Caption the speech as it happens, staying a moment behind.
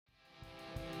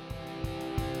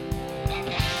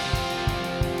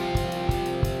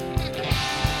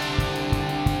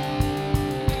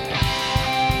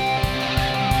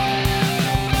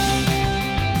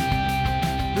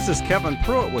is Kevin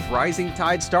Pruitt with Rising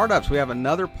Tide Startups. We have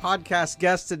another podcast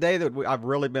guest today that I've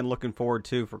really been looking forward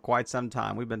to for quite some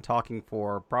time. We've been talking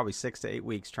for probably 6 to 8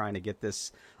 weeks trying to get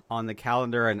this on the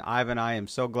calendar. And Ivan, I am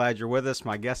so glad you're with us.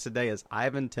 My guest today is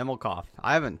Ivan Timmelkoff.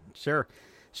 Ivan, share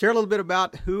a little bit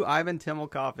about who Ivan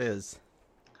Timmelkoff is.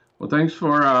 Well, thanks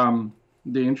for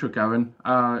the intro, Kevin.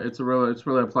 It's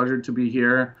really a pleasure to be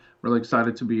here. Really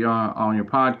excited to be on your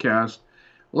podcast.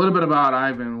 A little bit about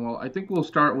Ivan. Well, I think we'll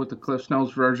start with the Cliff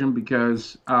Notes version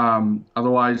because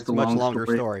otherwise the much longer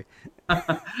story.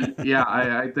 Yeah,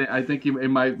 I think it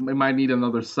might need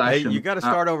another session. Hey, you got to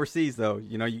start overseas though.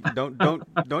 You know, you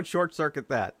don't short circuit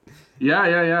that.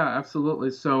 Yeah,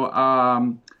 absolutely. So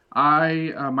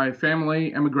my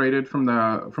family immigrated from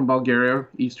Bulgaria,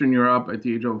 Eastern Europe, at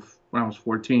the age of when I was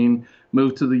 14.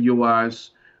 Moved to the U.S.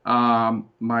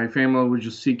 My family was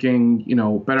just seeking,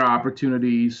 better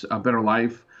opportunities, a better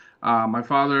life. My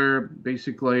father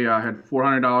basically had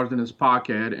 $400 in his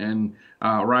pocket and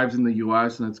arrives in the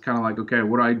U.S. and it's kind of like, okay,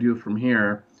 what do I do from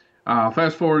here?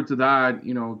 Fast forward to that,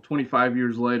 25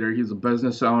 years later, he's a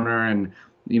business owner and,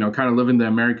 kind of living the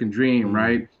American dream,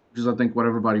 right? Which is, I think, what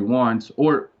everybody wants,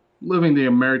 or living the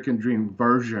American dream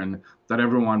version that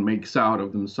everyone makes out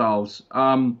of themselves.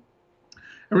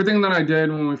 Everything that I did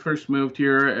when we first moved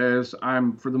here is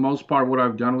for the most part, what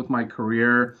I've done with my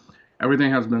career, everything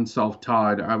has been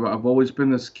self-taught. I've always been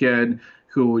this kid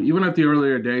who, even at the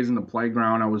earlier days in the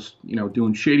playground, I was,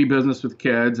 doing shady business with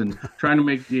kids and trying to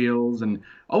make deals and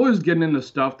always getting into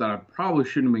stuff that I probably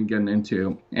shouldn't have been getting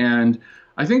into. And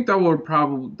I think that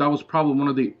was probably one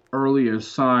of the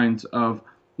earliest signs of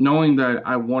knowing that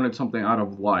I wanted something out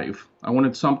of life. I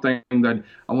wanted something that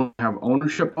I wanted to have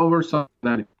ownership over, something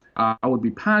that I would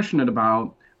be passionate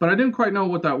about, but I didn't quite know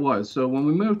what that was. So when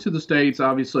we moved to the States,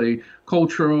 obviously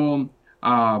cultural,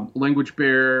 language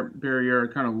barrier,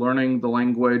 kind of learning the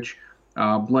language,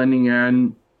 blending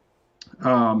in.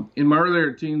 In my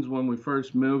earlier teens, when we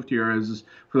first moved here,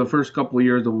 for the first couple of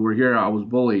years that we were here, I was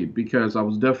bullied because I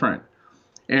was different.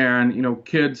 And,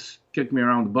 kids kicked me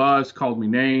around the bus, called me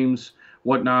names,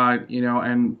 whatnot,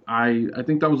 and I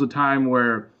think that was a time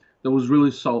where there was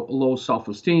really low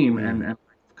self-esteem and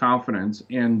confidence.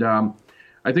 And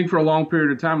I think for a long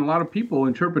period of time, a lot of people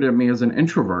interpreted me as an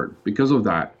introvert because of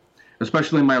that,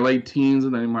 especially in my late teens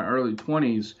and then in my early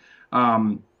 20s.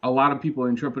 A lot of people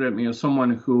interpreted me as someone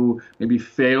who maybe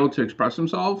failed to express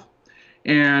himself.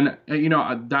 And,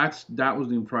 that was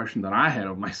the impression that I had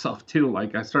of myself, too.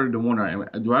 Like, I started to wonder,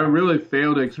 do I really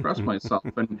fail to express myself?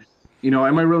 And,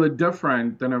 am I really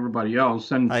different than everybody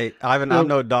else? And hey, Ivan, I'm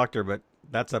no doctor, but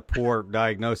that's a poor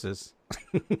diagnosis.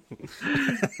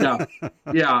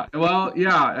 Yeah. Well,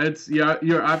 you're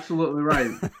absolutely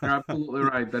right. You're absolutely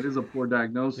right. That is a poor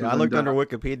diagnosis. Yeah, I looked under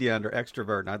Wikipedia under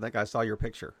extrovert, and I think I saw your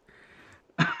picture.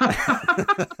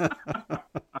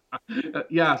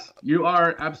 Yes, you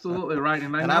are absolutely right,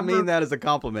 and I mean that as a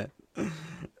compliment.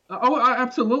 Oh,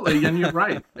 absolutely, and you're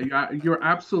right. You're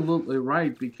absolutely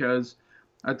right, because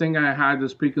I think I had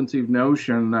this preconceived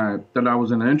notion that I was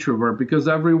an introvert because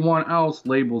everyone else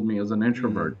labeled me as an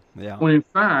introvert. Yeah. When in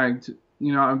fact,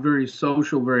 I'm very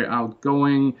social, very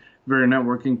outgoing, very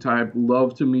networking type,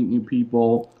 love to meet new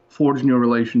people, forge new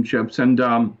relationships. And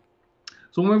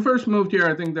so when we first moved here,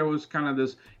 I think there was kind of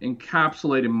this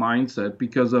encapsulated mindset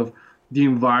because of the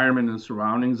environment and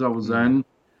surroundings I was in.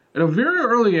 At a very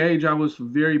early age, I was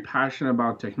very passionate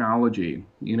about technology.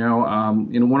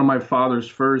 In one of my father's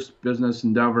first business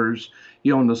endeavors,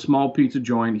 he owned a small pizza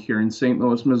joint here in St.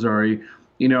 Louis, Missouri.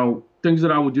 Things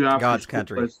that I would do after God's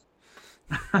country.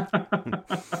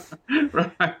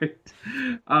 Right.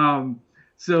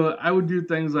 So I would do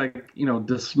things like,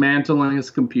 dismantling his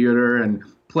computer and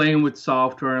playing with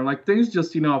software and like things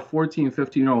just, a 14,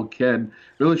 15-year-old kid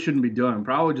really shouldn't be doing.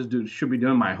 Probably just should be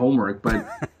doing my homework. But,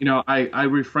 I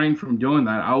refrained from doing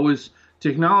that.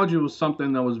 Technology was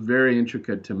something that was very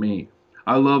intricate to me.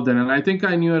 I loved it. And I think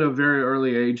I knew at a very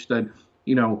early age that,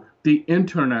 the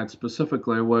internet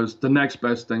specifically was the next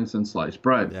best thing since sliced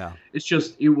bread. Yeah.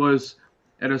 It was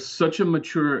at such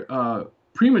a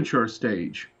premature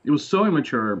stage. It was so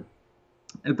immature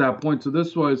at that point. So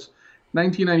this was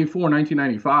 1994,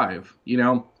 1995,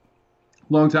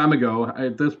 long time ago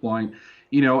at this point,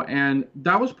 and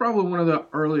that was probably one of the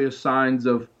earliest signs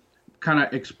of kind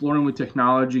of exploring with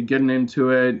technology, getting into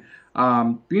it,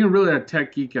 being really a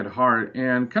tech geek at heart.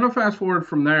 And kind of fast forward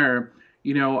from there,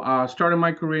 started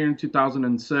my career in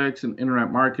 2006 in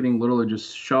internet marketing, literally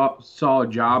just saw a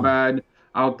job ad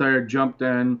out there, jumped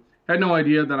in, had no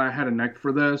idea that I had a neck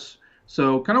for this.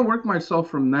 So kind of worked myself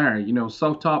from there,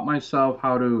 self-taught myself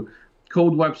how to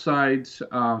code websites,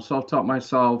 self-taught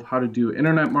myself how to do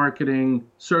internet marketing,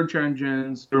 search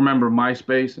engines. Remember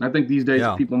MySpace, and I think these days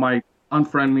Yeah. people might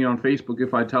unfriend me on Facebook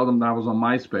if I tell them that I was on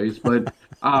MySpace. But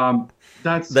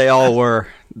They all that's were.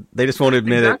 They just won't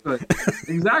admit it.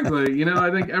 exactly, exactly. I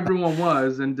think everyone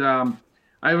was, and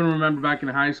I even remember back in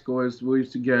high school, as we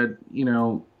used to get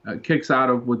kicks out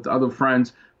of with other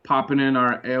friends popping in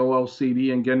our AOL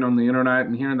CD and getting on the internet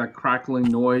and hearing that crackling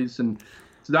noise, and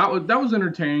so that was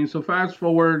entertaining. So fast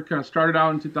forward, kind of started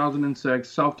out in 2006,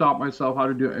 self-taught myself how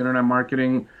to do internet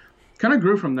marketing. Kind of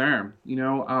grew from there.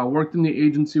 Worked in the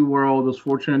agency world. Was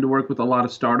fortunate to work with a lot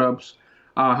of startups,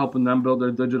 helping them build their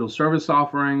digital service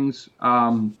offerings.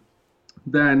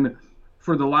 Then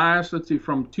for the last, let's see,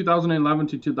 from 2011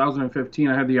 to 2015,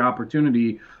 I had the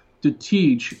opportunity to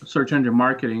teach search engine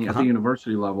marketing at the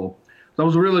university level. That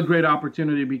was a really great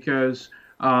opportunity because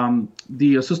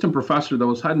the assistant professor that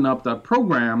was heading up that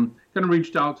program kind of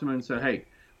reached out to me and said, hey,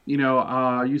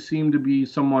 you seem to be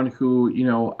someone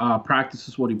who,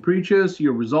 practices what he preaches.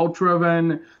 You're result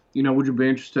driven. Would you be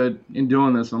interested in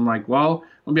doing this? I'm like, well,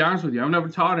 I'll be honest with you. I've never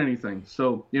taught anything.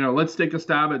 So, let's take a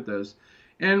stab at this.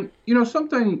 And,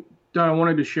 something that I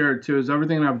wanted to share too is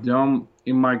everything I've done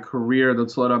in my career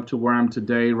that's led up to where I'm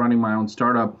today, running my own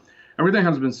startup. Everything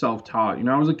has been self-taught.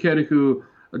 I was a kid who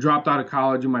dropped out of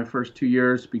college in my first 2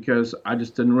 years because I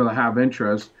just didn't really have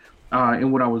interest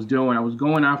in what I was doing. I was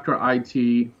going after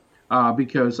IT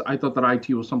because I thought that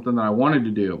IT was something that I wanted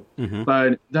to do. Mm-hmm.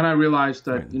 But then I realized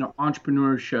that,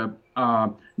 entrepreneurship,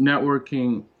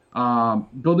 networking,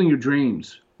 building your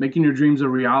dreams, making your dreams a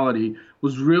reality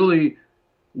was really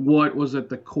what was at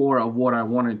the core of what I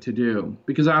wanted to do.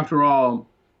 Because after all,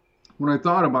 when I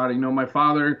thought about it, my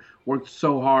father worked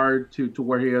so hard to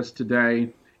where he is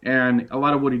today. And a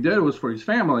lot of what he did was for his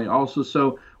family also.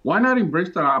 So why not embrace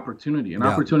that opportunity? An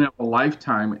opportunity of a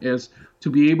lifetime is to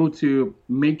be able to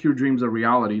make your dreams a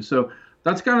reality. So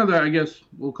that's kind of I guess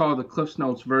we'll call it the Cliff's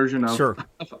Notes version of, Sure.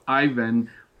 of Ivan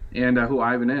and who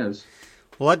Ivan is.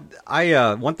 Well,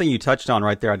 I one thing you touched on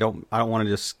right there, I don't want to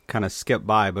just kind of skip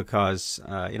by because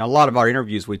a lot of our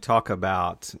interviews we talk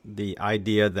about the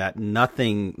idea that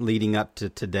nothing leading up to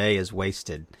today is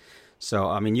wasted. So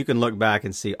I mean, you can look back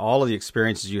and see all of the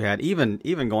experiences you had, even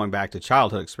going back to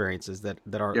childhood experiences that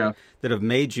have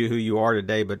made you who you are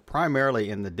today, but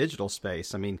primarily in the digital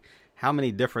space. I mean, how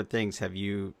many different things have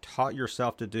you taught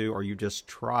yourself to do, or you just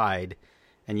tried?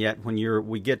 And yet when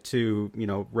we get to,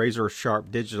 razor sharp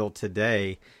digital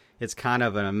today, it's kind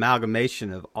of an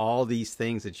amalgamation of all these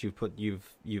things that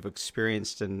you've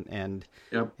experienced and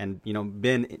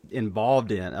been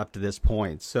involved in up to this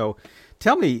point. So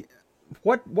tell me,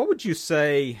 what would you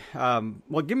say?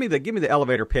 Give me the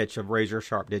elevator pitch of Razor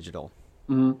Sharp Digital.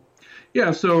 Mm-hmm.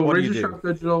 Yeah. So Razor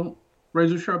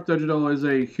Sharp Digital is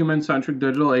a human-centric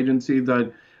digital agency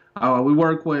that we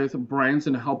work with brands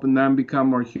and helping them become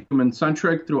more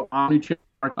human-centric through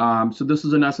omnichannel. So this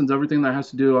is in essence everything that has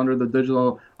to do under the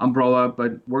digital umbrella,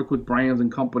 but work with brands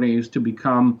and companies to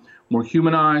become more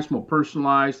humanized, more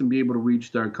personalized, and be able to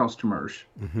reach their customers.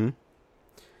 Mm-hmm.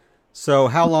 So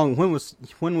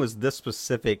when was this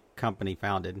specific company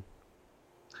founded?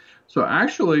 So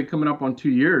actually coming up on 2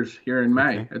 years here in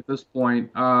May at this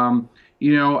point.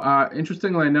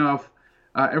 Interestingly enough,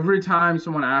 every time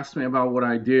someone asks me about what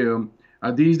I do,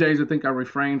 these days I think I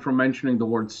refrain from mentioning the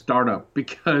word startup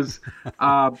because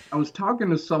I was talking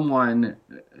to someone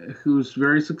who's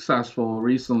very successful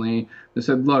recently. They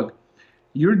said, look,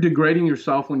 you're degrading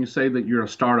yourself when you say that you're a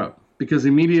startup, because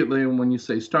immediately when you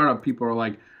say startup, people are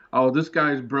like, oh, this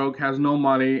guy's broke, has no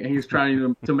money, and he's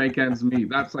trying to make ends meet.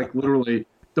 That's like literally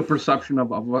the perception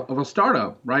of a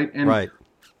startup, right? And right.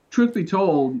 Truth be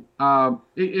told,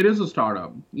 it is a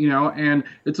startup, and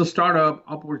it's a startup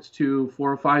upwards to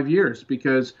 4 or 5 years,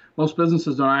 because most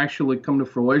businesses don't actually come to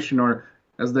fruition, or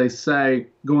as they say,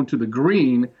 go into the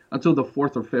green until the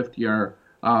 4th or 5th year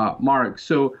mark.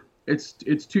 So it's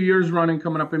 2 years running,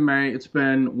 coming up in May. It's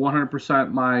been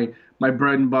 100% my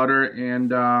bread and butter,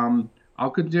 and I'll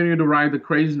continue to ride the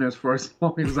craziness for as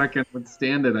long as I can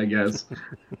withstand it, I guess.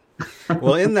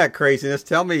 Well, in that craziness,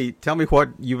 tell me what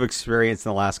you've experienced in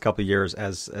the last couple of years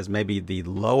as maybe the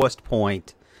lowest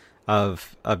point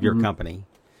of your company.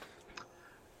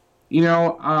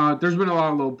 There's been a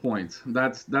lot of low points.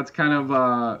 That's kind of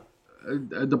a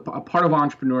part of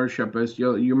entrepreneurship is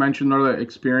you mentioned other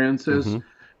experiences.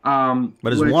 Mm-hmm. But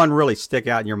does one really stick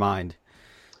out in your mind?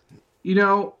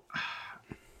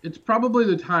 It's probably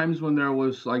the times when there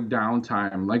was like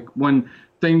downtime, like when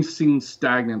things seemed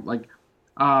stagnant, like,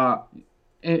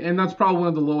 and that's probably one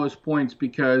of the lowest points,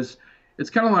 because it's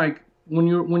kind of like when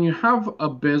you have a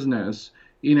business,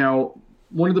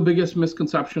 one of the biggest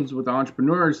misconceptions with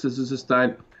entrepreneurs is just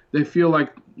that they feel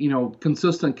like,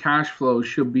 consistent cash flow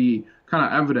should be kind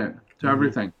of evident to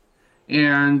everything.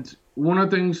 And one of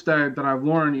the things that I've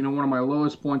learned, one of my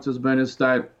lowest points has been is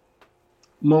that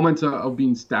moments of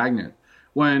being stagnant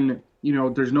when,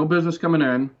 there's no business coming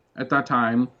in at that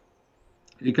time.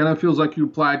 It kind of feels like you're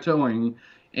plateauing.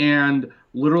 And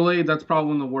literally, that's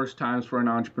probably one of the worst times for an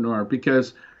entrepreneur,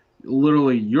 because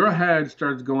literally your head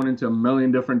starts going into a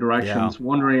million different directions,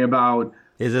 wondering about,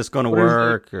 is this going to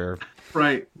work? Or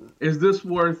right. Is this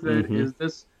worth it? Is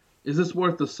this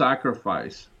worth the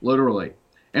sacrifice? Literally.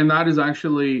 And that is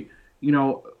actually,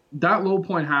 that low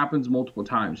point happens multiple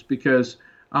times, because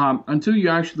until you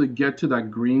actually get to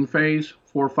that green phase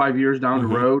 4 or 5 years down the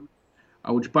road,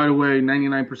 which, by the way,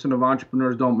 99% of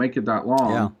entrepreneurs don't make it that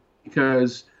long,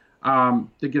 because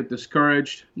they get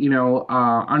discouraged,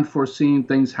 unforeseen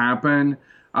things happen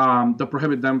that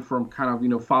prohibit them from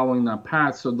kind of, following that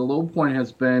path. So the low point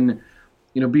has been,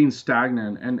 being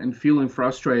stagnant and feeling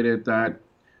frustrated, that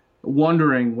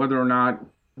wondering whether or not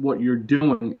what you're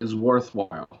doing is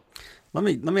worthwhile. Let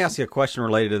me ask you a question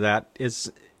related to that.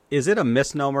 Is it a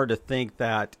misnomer to think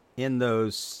that in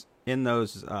those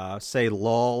say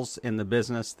lulls in the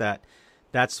business,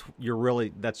 that's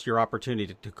your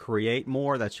opportunity to create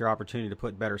more, that's your opportunity to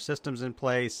put better systems in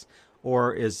place,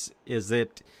 or is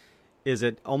it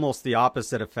almost the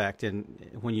opposite effect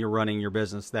when you're running your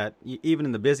business, that even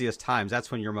in the busiest times,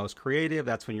 that's when you're most creative,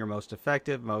 that's when you're most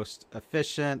effective, most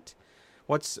efficient?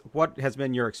 What has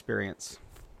been your experience?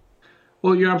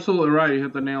 Well, you're absolutely right. You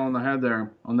hit the nail on the head there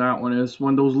on that one. Is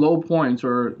when those low points,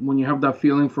 or when you have that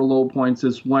feeling for low points,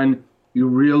 is when you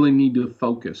really need to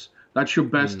focus. That's your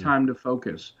best time to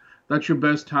focus. That's your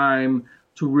best time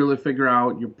to really figure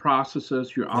out your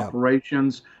processes, your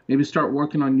operations, maybe start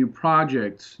working on new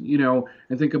projects, and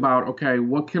think about, okay,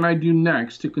 what can I do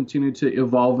next to continue to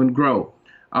evolve and grow?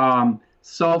 More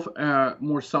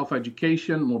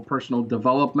self-education, more personal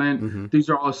development. These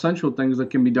are all essential things that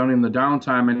can be done in the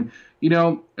downtime. And,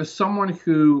 as someone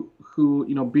who,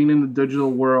 being in the digital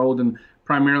world and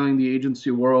primarily in the agency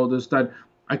world, is that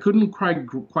I couldn't quite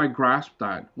grasp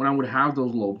that when I would have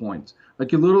those low points.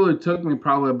 Like, it literally took me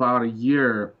probably about a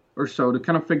year or so to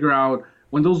kind of figure out,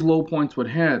 when those low points would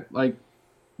hit, like,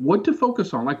 what to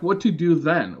focus on, like what to do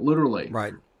then, literally.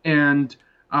 Right. And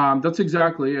that's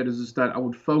exactly it. Is that I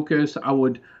would focus. I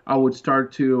would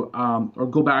start to or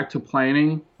go back to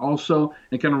planning also,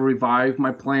 and kind of revive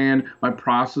my plan, my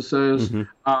processes.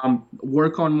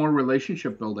 Work on more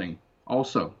relationship building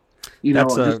also.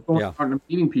 Just going out and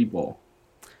meeting people.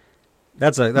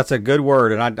 That's a good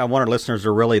word, and I want our listeners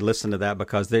to really listen to that,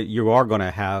 because you are going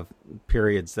to have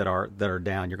periods that are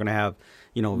down. You're going to have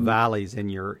valleys in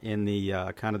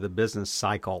the kind of the business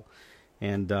cycle.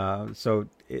 And so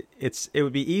it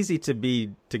would be easy to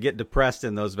get depressed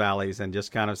in those valleys and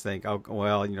just kind of think, oh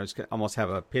well, just almost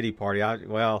have a pity party. I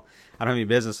don't have any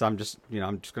business. I'm just going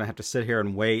to have to sit here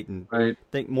and wait and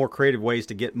think more creative ways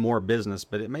to get more business.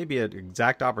 But it may be an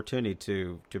exact opportunity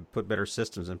to put better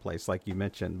systems in place, like you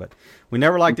mentioned. But we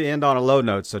never like to end on a low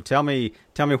note. So tell me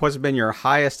what's been your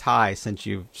highest high since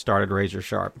you've started Razor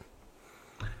Sharp.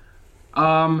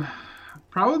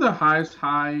 Probably the highest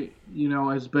high,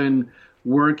 has been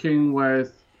working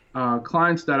with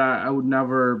clients that I would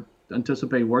never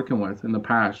anticipate working with in the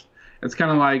past. It's kind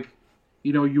of like,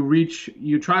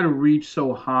 you try to reach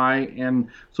so high. And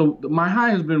so my high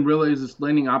has been really just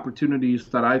landing opportunities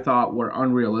that I thought were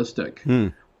unrealistic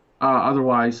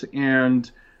otherwise.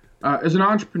 And as an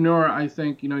entrepreneur, I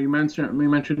think, you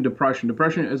mentioned depression.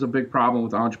 Depression is a big problem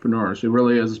with entrepreneurs. It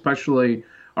really is, especially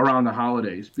around the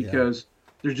holidays, because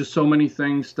there's just so many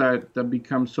things that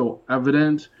become so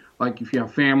evident. Like if you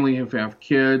have family, if you have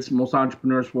kids, most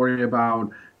entrepreneurs worry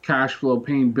about cash flow,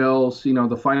 paying bills,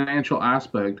 the financial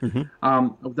aspect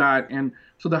of that. And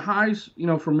so the highs,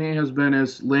 for me has been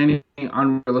is landing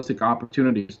unrealistic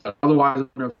opportunities that otherwise I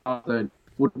would have thought that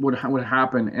would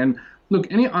happen. And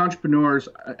look, any entrepreneur,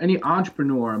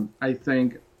 I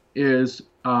think, is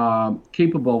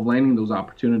capable of landing those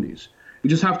opportunities.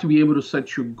 You just have to be able to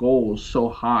set your goals so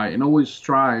high and always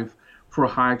strive for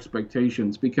high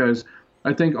expectations, because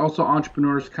I think also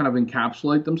entrepreneurs kind of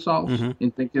encapsulate themselves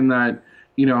in thinking that,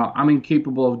 I'm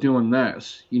incapable of doing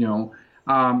this,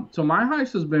 So my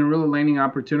highest has been really landing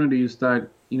opportunities that,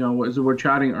 as we were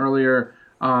chatting earlier,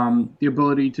 the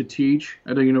ability to teach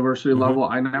at a university level.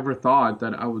 I never thought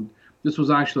that I would. This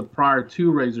was actually prior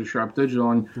to Razor Sharp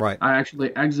Digital, and I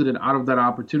actually exited out of that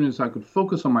opportunity so I could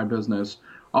focus on my business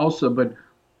also. But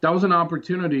that was an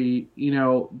opportunity,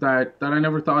 that I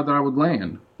never thought that I would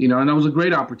land, and that was a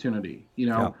great opportunity,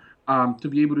 to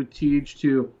be able to teach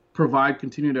to provide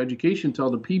continued education to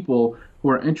other people who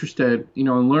are interested,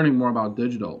 in learning more about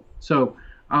digital. So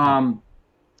that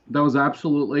was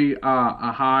absolutely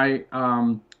a high.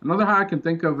 Another high I can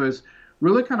think of is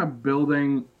really kind of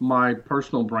building my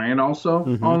personal brand also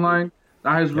online.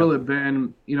 That has really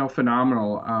been,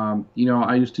 phenomenal.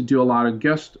 I used to do a lot of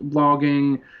guest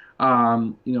blogging,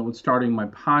 with starting my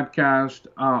podcast.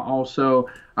 Also,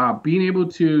 being able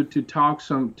to talk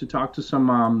to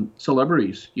some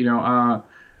celebrities.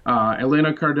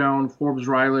 Elena Cardone, Forbes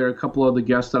Riley, a couple of the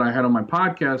guests that I had on my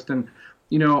podcast, and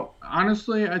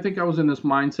honestly, I think I was in this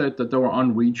mindset that they were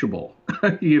unreachable.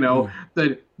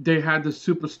 That they had the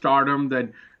superstardom that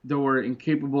they were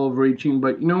incapable of reaching.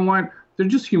 But you know what? They're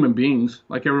just human beings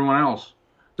like everyone else.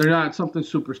 They're not something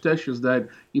superstitious that,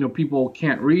 people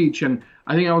can't reach. And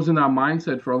I think I was in that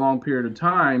mindset for a long period of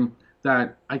time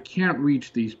that I can't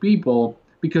reach these people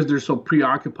because they're so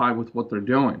preoccupied with what they're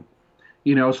doing.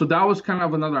 So that was kind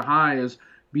of another high, is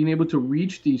being able to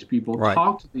reach these people,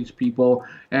 talk to these people,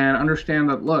 and understand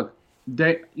that, look,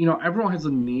 everyone has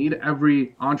a need,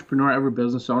 every entrepreneur, every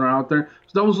business owner out there.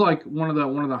 So that was like one of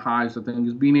the highs, I think,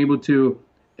 is being able to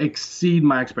exceed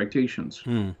my expectations.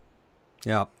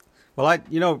 Yeah. Well,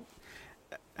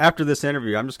 after this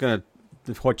interview, I'm just going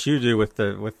to, what you do with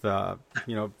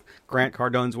Grant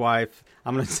Cardone's wife,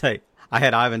 I'm going to say, I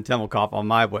had Ivan Timmelkopf on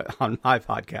my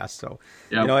podcast, so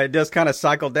it just kind of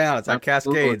cycled down. It's like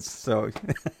cascades. So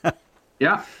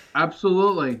yeah,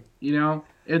 absolutely.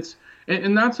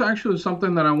 And that's actually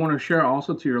something that I want to share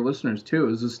also to your listeners too.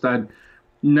 Is just that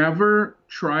never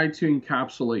try to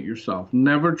encapsulate yourself.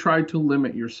 Never try to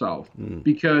limit yourself,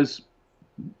 because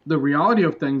the reality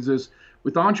of things is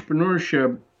with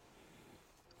entrepreneurship,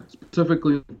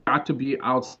 specifically, you've got to be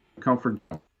outside the comfort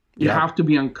zone. You have to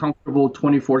be uncomfortable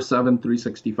 24/7,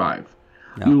 365.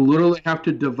 You literally have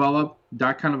to develop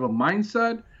that kind of a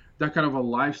mindset, that kind of a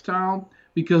lifestyle,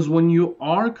 because when you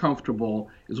are comfortable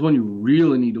is when you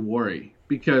really need to worry,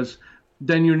 because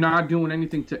then you're not doing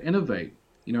anything to innovate.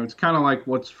 It's kind of like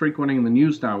what's frequenting the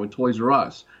news now with Toys R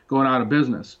Us going out of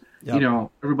business.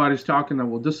 Everybody's talking that,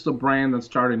 well, this is a brand that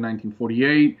started in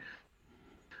 1948.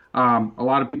 A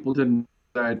lot of people didn't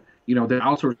know that, they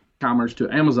outsourced commerce to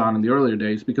Amazon in the earlier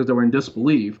days because they were in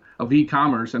disbelief of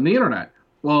e-commerce and the internet.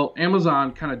 Well,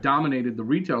 Amazon kind of dominated the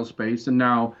retail space and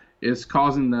now is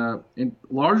causing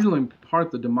largely in part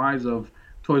the demise of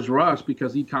Toys R Us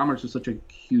because e-commerce is such a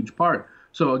huge part.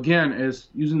 So again, is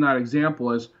using that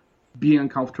example as be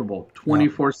uncomfortable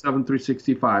 24/7,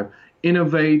 365.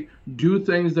 Innovate, do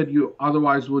things that you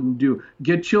otherwise wouldn't do.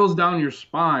 Get chills down your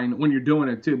spine when you're doing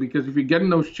it too, because if you're getting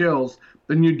those chills,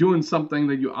 then you're doing something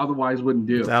that you otherwise wouldn't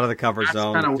do. It's out of the comfort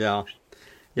zone.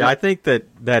 Yeah. I think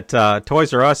that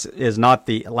Toys R Us is not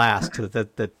the last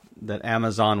that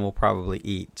Amazon will probably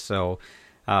eat. So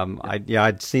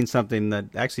I'd seen something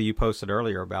that actually you posted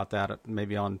earlier about that,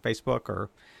 maybe on Facebook or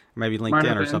maybe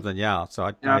LinkedIn or something. Yeah. So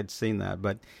I had seen that.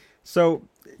 But so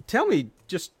tell me,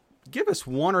 just give us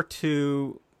one or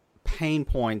two pain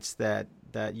points that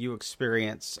you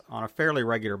experience on a fairly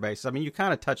regular basis. I mean, you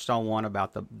kind of touched on one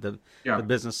about the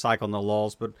business cycle and the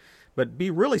lulls, but be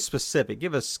really specific.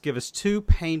 Give us two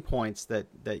pain points that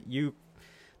you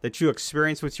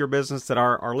experience with your business that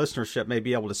our listenership may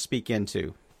be able to speak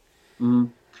into.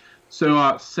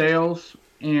 So sales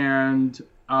and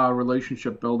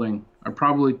relationship building are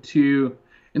probably two.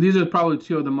 And these are probably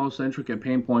two of the most intricate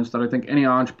pain points that I think any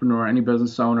entrepreneur, any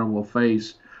business owner will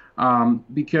face.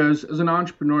 Because as an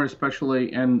entrepreneur,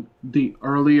 especially in the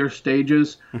earlier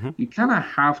stages, you kind of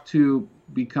have to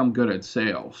become good at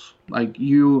sales. Like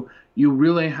you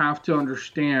really have to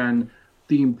understand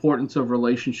the importance of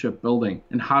relationship building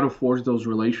and how to forge those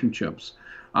relationships.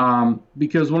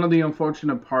 Because one of the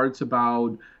unfortunate parts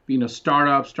about being a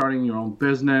startup, starting your own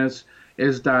business,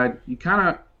 is that you kind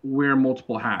of wear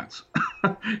multiple hats.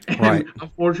 And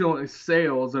unfortunately,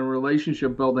 sales and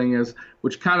relationship building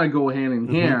which kind of go hand in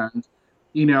hand,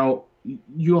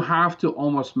 you have to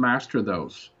almost master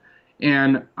those.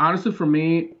 And honestly, for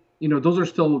me, those are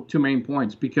still two main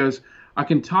points, because I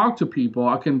can talk to people,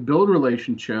 I can build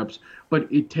relationships, but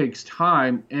it takes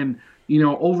time. And,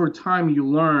 over time you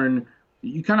learn,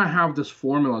 you kind of have this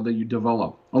formula that you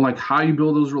develop on like how you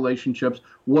build those relationships,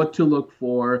 what to look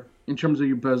for in terms of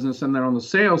your business. And then on the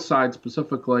sales side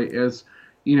specifically is,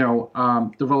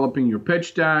 developing your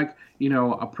pitch deck,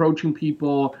 approaching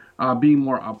people, being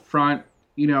more upfront,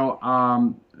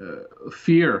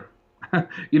 fear,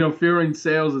 fear in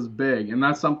sales is big. And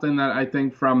that's something that I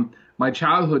think from my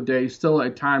childhood days still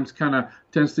at times kind of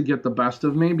tends to get the best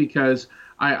of me, because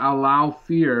I allow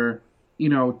fear,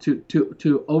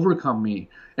 to overcome me.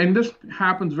 And this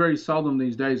happens very seldom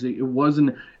these days. It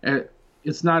wasn't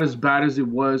it's not as bad as it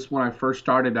was when I first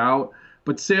started out.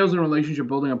 But sales and relationship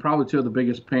building are probably two of the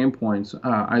biggest pain points,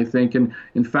 I think. And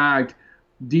in fact,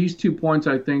 these 2 points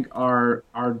I think are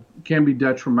can be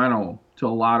detrimental to a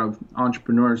lot of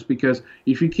entrepreneurs, because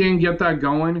if you can't get that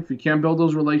going, if you can't build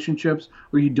those relationships,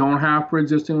 or you don't have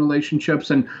pre-existing relationships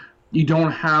and you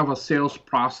don't have a sales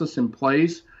process in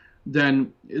place,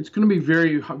 then it's going to be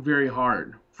very, very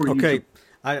hard for you. Okay.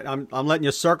 I'm letting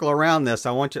you circle around this.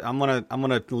 I'm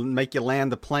gonna make you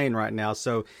land the plane right now.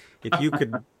 So if you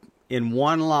could, in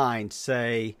one line,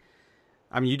 say,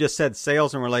 I mean, you just said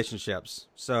sales and relationships.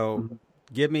 So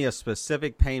give me a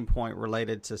specific pain point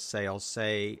related to sales.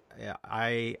 Say,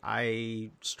 I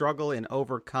struggle in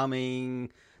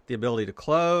overcoming the ability to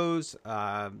close,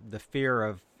 the fear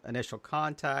of initial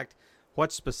contact.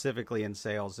 What specifically in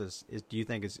sales is do you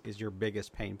think is your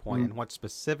biggest pain point, and what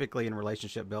specifically in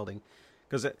relationship building?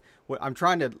 Because I'm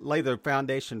trying to lay the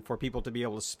foundation for people to be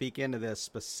able to speak into this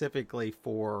specifically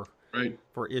for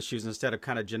issues instead of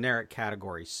kind of generic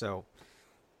categories. So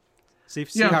see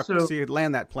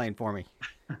land that plane for me.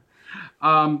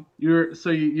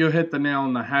 You hit the nail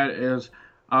on the head. Is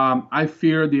I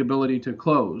fear the ability to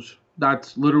close.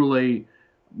 That's literally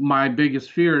my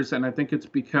biggest fears, and I think it's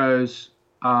because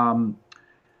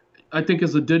I think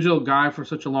as a digital guy for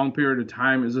such a long period of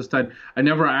time is just that I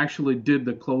never actually did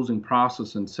the closing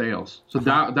process in sales. So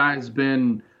that has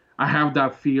been, I have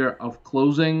that fear of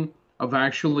closing, of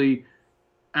actually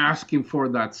asking for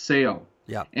that sale.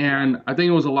 Yeah. And I think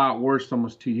it was a lot worse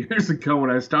almost 2 years ago when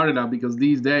I started out, because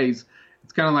these days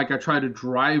it's kind of like I try to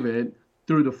drive it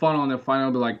through the funnel and then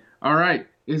finally be like, all right,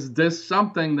 is this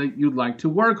something that you'd like to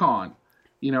work on?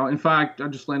 In fact, I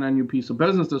just landed a new piece of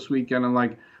business this weekend, and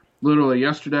like, literally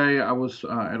yesterday, I was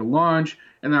at a lunch,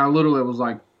 and I literally was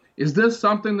like, is this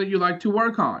something that you like to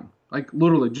work on? Like,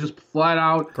 literally, just flat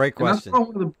out. Great question.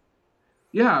 So,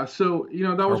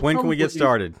 that was when can we get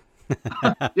started?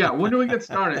 Yeah, when do we get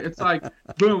started? It's like,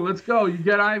 boom, let's go. You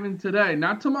get Ivan today,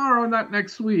 not tomorrow, not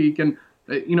next week. And,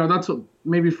 that's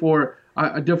maybe for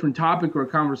a different topic or a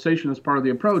conversation as part of the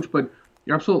approach, but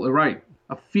you're absolutely right.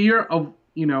 A fear of,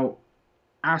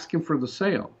 asking for the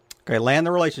sale. Okay, land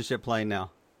the relationship plane now.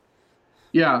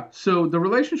 Yeah, so the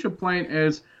relationship plane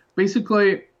is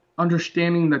basically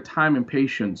understanding that time and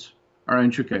patience are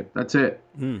intricate. That's it.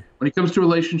 When it comes to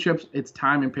relationships, it's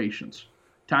time and patience.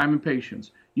 Time and patience.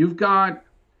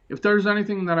 If there's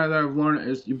anything that I've learned,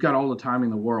 is you've got all the time in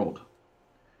the world.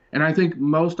 And I think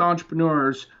most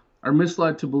entrepreneurs are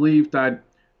misled to believe that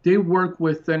they work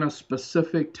within a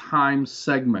specific time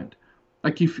segment.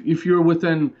 Like if you're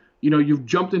within, you've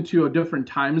jumped into a different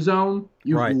time zone,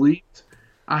 you've leaped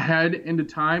ahead into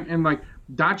time, and like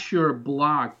that's your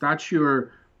block, that's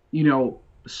your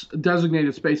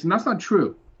designated space, and that's not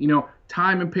true.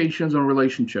 Time and patience on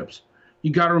relationships,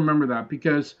 you got to remember that,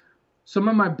 because some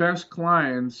of my best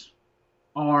clients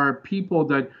are people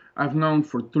that I've known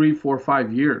for 3, 4,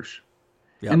 5 years.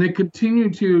 Yep. And they continue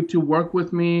to work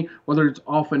with me, whether it's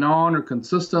off and on or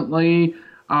consistently,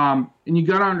 and you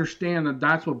got to understand that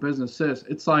that's what business is.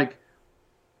 It's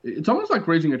almost like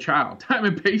raising a child, time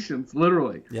and patience,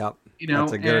 literally. Yep.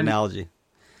 That's a good analogy.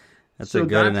 That's a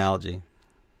good analogy.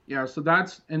 Yeah. So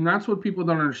that's what people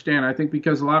don't understand. I think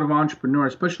because a lot of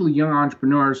entrepreneurs, especially young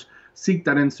entrepreneurs, seek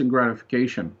that instant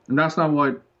gratification. And that's not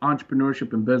what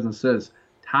entrepreneurship and business is.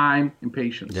 Time and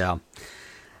patience. Yeah.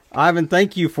 Ivan,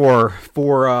 thank you for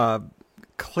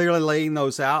clearly laying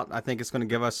those out. I think it's going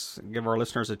to give our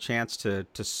listeners a chance to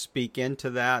speak into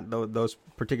those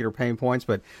particular pain points.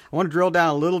 But I want to drill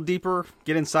down a little deeper,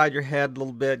 get inside your head a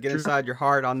little bit, get inside your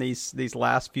heart on these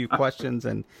last few questions.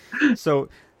 And so,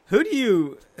 who do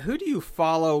you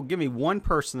follow? Give me one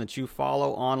person that you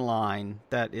follow online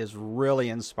that is really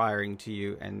inspiring to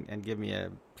you, and give me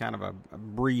a kind of a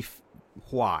brief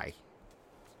why.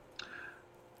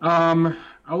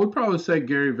 I would probably say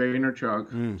Gary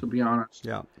Vaynerchuk, to be honest.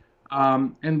 Yeah.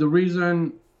 And the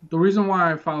reason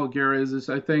why I follow Gary is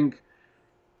I think,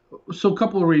 so a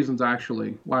couple of reasons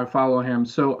actually why I follow him.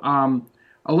 So,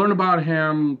 I learned about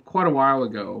him quite a while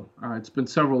ago. It's been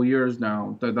several years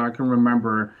now that I can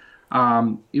remember.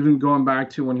 Even going back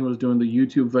to when he was doing the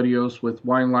YouTube videos with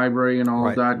Wine Library and all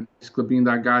of that, basically being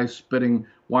that guy spitting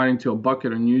wine into a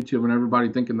bucket on YouTube and everybody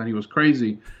thinking that he was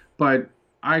crazy. But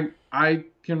I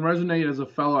can resonate as a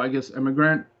fellow, I guess,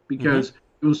 immigrant, because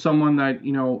it was someone that,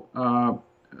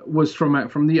 was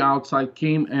from the outside,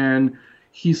 came and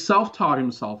he self-taught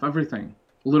himself everything,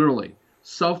 literally.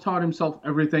 Self-taught himself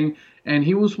everything. And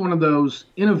he was one of those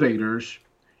innovators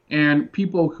and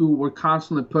people who were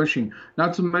constantly pushing.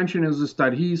 Not to mention is this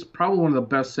that he's probably one of the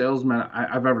best salesmen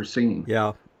I've ever seen.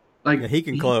 Yeah. Like he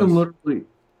can close.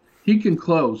 he can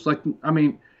close. Like, I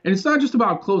mean, and it's not just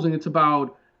about closing, it's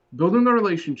about building the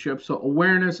relationship. So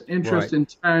awareness, Right. interest,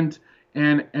 intent,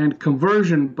 and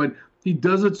conversion, but he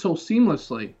does it so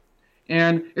seamlessly.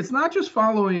 And it's not just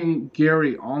following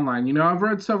Gary online. I've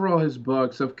read several of his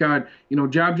books. I've got,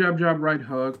 Jab, Jab, Jab, Right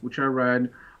Hook, which I read.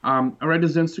 I read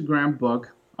his Instagram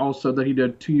book also that he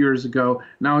did 2 years ago.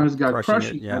 Now he's got Crushing it.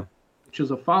 Crushing Yeah. It, which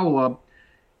is a follow up.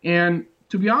 And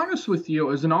to be honest with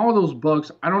you, as in all of those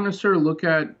books, I don't necessarily look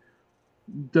at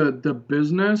the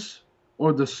business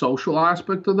or the social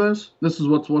aspect of this. This is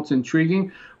what's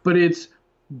intriguing, but it's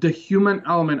the human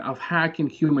element of hacking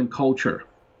human culture.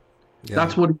 Yeah.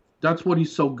 That's what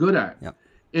he's so good at. Yep.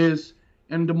 Is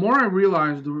and the more I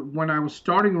realized when I was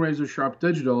starting Razor Sharp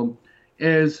Digital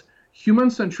is human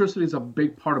centricity is a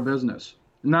big part of business,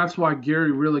 and that's why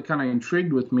Gary really kind of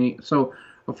intrigued with me. So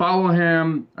I follow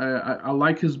him. I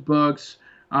like his books.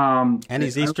 And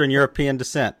he's Eastern European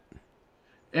descent.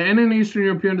 And in Eastern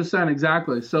European descent,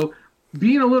 exactly. So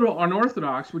being a little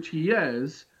unorthodox, which he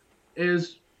is,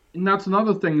 and that's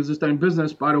another thing is just that in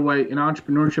business, by the way, in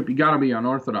entrepreneurship, you got to be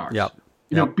unorthodox. Yep.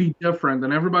 Yep. Be different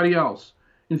than everybody else.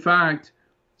 In fact,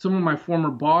 some of my former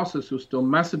bosses who still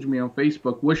message me on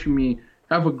Facebook wishing me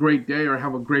have a great day or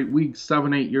have a great week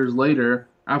 7, 8 years later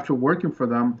after working for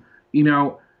them,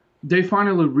 they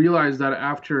finally realized that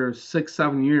after 6,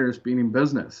 7 years being in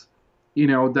business,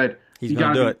 that He's you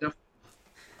going got to to do be it. different.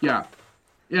 Yeah.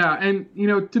 Yeah.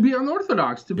 And, to be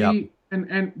unorthodox, to Yep. be,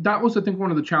 and that was, I think,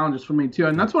 one of the challenges for me too.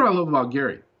 And that's what I love about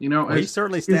Gary, Well, he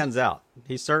certainly stands out.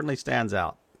 He certainly stands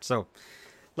out. So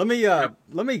let me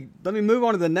move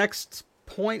on to the next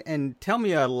point and tell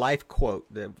me a life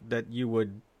quote that you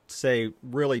would say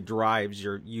really drives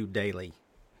you daily.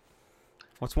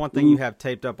 What's one thing you have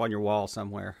taped up on your wall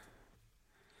somewhere?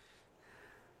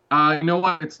 You know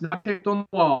what? It's not taped on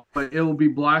the wall, but it will be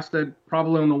blasted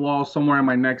probably on the wall somewhere in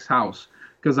my next house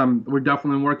because we're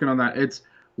definitely working on that. It's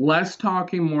less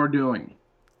talking, more doing.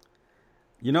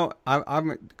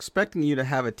 I'm expecting you to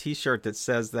have a T-shirt that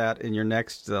says that in your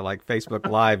next like Facebook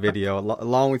Live video,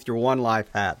 along with your One Life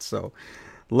hat. So,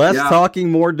 less Yeah.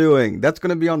 talking, more doing. That's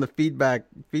going to be on the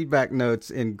feedback notes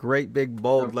in great big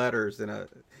bold letters in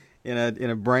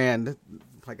a brand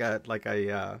like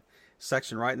a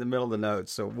section right in the middle of the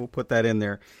notes. So we'll put that in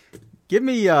there. Give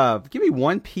me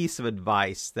one piece of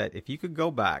advice that if you could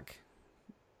go back,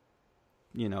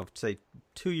 say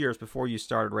 2 years before you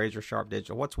started Razor Sharp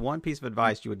Digital, what's one piece of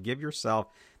advice you would give yourself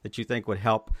that you think would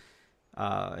help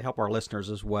our listeners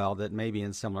as well that may be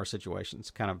in similar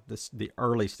situations, kind of the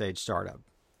early stage startup?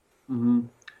 Hmm.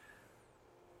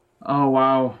 Oh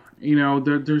wow!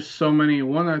 There's so many.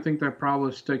 One I think that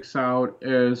probably sticks out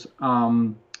is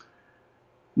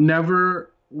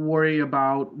never worry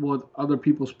about what other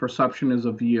people's perception is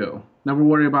of you. Never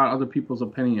worry about other people's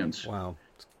opinions Wow,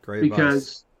 great advice.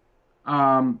 because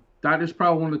that is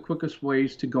probably one of the quickest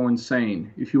ways to go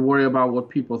insane if you worry about what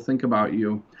people think about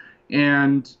you.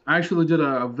 And I actually did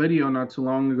a video not too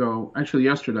long ago, actually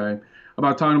yesterday,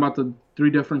 about talking about the 3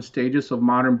 different stages of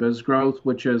modern biz growth,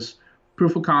 which is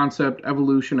proof of concept,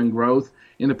 evolution, and growth.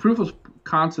 In the proof of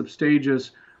concept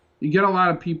stages, you get a lot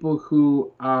of people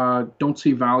who don't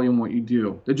see value in what you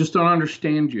do. They just don't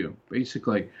understand you,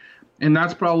 basically. And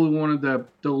that's probably one of the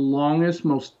longest,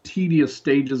 most tedious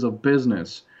stages of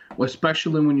business,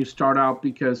 especially when you start out,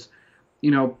 because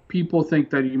people think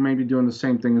that you may be doing the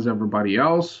same thing as everybody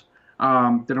else.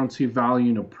 They don't see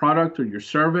value in a product or your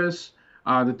service.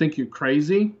 They think you're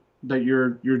crazy, that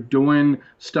you're doing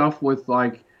stuff with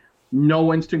like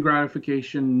no instant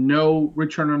gratification, no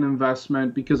return on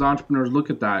investment, because entrepreneurs look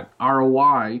at that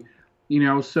ROI.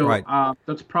 So Right.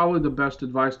 That's probably the best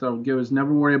advice that I would give is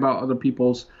never worry about other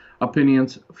people's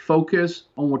opinions. Focus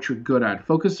on what you're good at.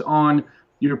 Focus on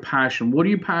your passion. What are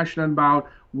you passionate about?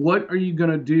 What are you going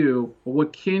to do? Or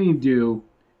what can you do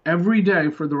every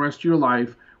day for the rest of your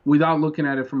life without looking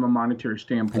at it from a monetary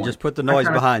standpoint? And just put the noise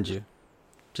behind you.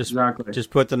 Exactly.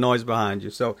 Just put the noise behind you.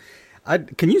 So,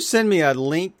 can you send me a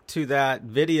link to that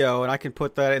video, and I can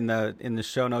put that in the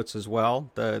show notes as well.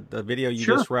 The video you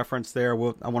Sure. just referenced there. I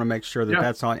want to make sure that Yeah.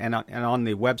 that's on and on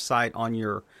the website on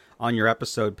your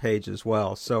episode page as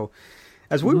well. So,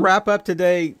 as we wrap up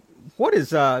today, what is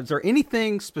there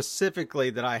anything specifically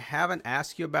that I haven't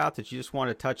asked you about that you just want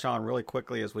to touch on really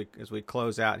quickly as we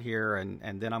close out here,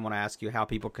 and then I'm going to ask you how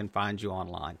people can find you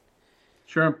online.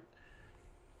 Sure.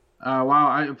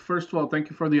 Wow. First of all,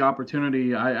 thank you for the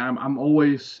opportunity. I'm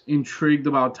always intrigued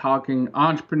about talking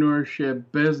entrepreneurship,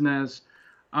 business.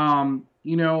 Um,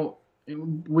 you know,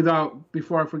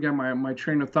 before I forget my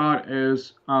train of thought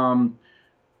is,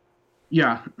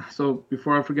 yeah. So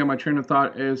before I forget my train of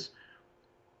thought is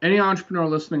any entrepreneur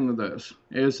listening to this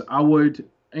is I would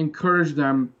encourage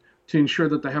them to ensure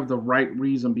that they have the right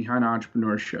reason behind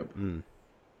entrepreneurship.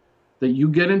 That you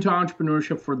get into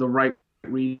entrepreneurship for the right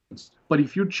reasons. But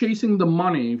if you're chasing the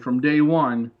money from day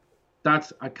one,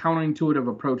 that's a counterintuitive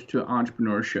approach to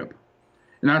entrepreneurship.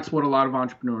 And that's what a lot of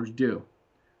entrepreneurs do.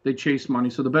 They chase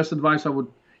money. So the best advice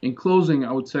in closing,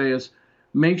 I would say is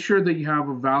make sure that you have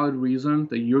a valid reason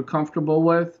that you're comfortable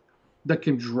with, that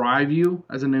can drive you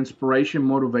as an inspiration,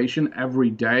 motivation every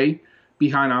day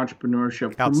behind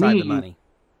entrepreneurship. Outside the money.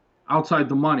 Outside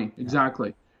the money,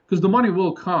 exactly. Because the money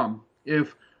will come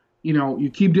if, you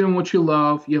keep doing what you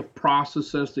love, you have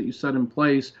processes that you set in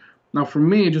place. Now, for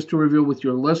me, just to reveal with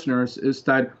your listeners, is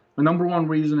that the number one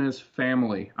reason is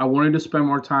family. I wanted to spend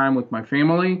more time with my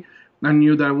family. I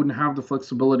knew that I wouldn't have the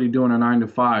flexibility doing a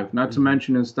 9-to-5. Not to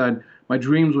mention is that my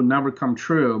dreams would never come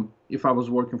true if I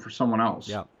was working for someone else.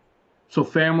 Yeah. So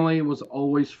family was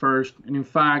always first. And in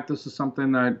fact, this is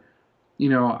something that,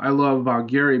 I love about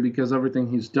Gary, because everything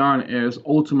he's done is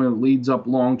ultimately leads up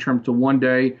long-term to one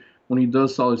day when he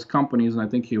does sell his companies, and I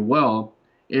think he will,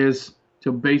 is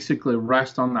to basically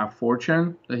rest on that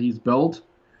fortune that he's built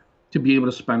to be able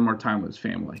to spend more time with his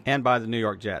family. And buy the New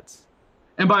York Jets.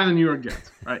 And buy the New York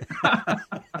Jets, right?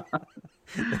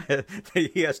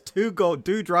 He has two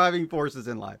driving forces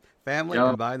in life: family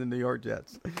and buying the New York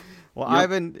Jets. Well,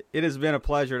 Ivan, it has been a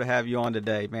pleasure to have you on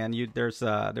today, man. There's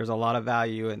a lot of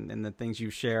value in the things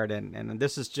you've shared, and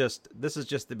this is just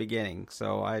the beginning.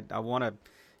 So I want to,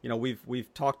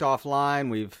 we've talked offline,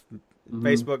 we've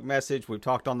Facebook messaged, we've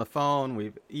talked on the phone,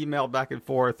 we've emailed back and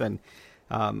forth, and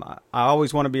I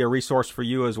always want to be a resource for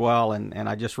you as well, and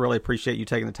I just really appreciate you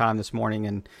taking the time this morning,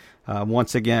 and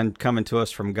once again coming to us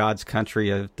from God's country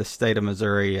of the state of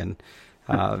Missouri, and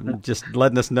just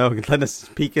letting us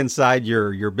peek inside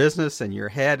your business and your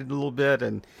head a little bit,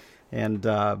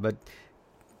 but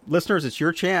listeners, it's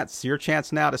your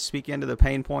chance now to speak into the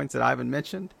pain points that Ivan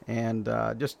mentioned, and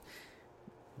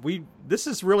this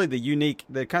is really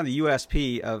the kind of the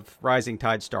USP of Rising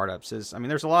Tide Startups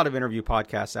there's a lot of interview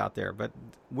podcasts out there, but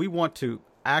we want to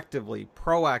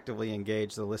proactively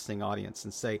engage the listening audience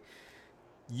and say,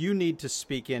 you need to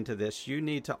speak into this. You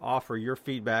need to offer your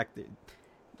feedback.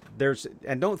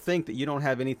 And don't think that you don't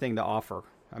have anything to offer.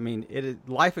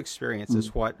 Life experience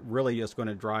is what really is going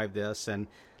to drive this. And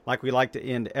like we like to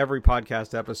end every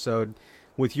podcast episode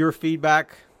with your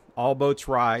feedback, all boats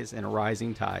rise in a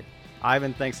rising tide.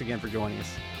 Ivan, thanks again for joining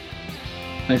us.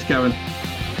 Thanks, Kevin.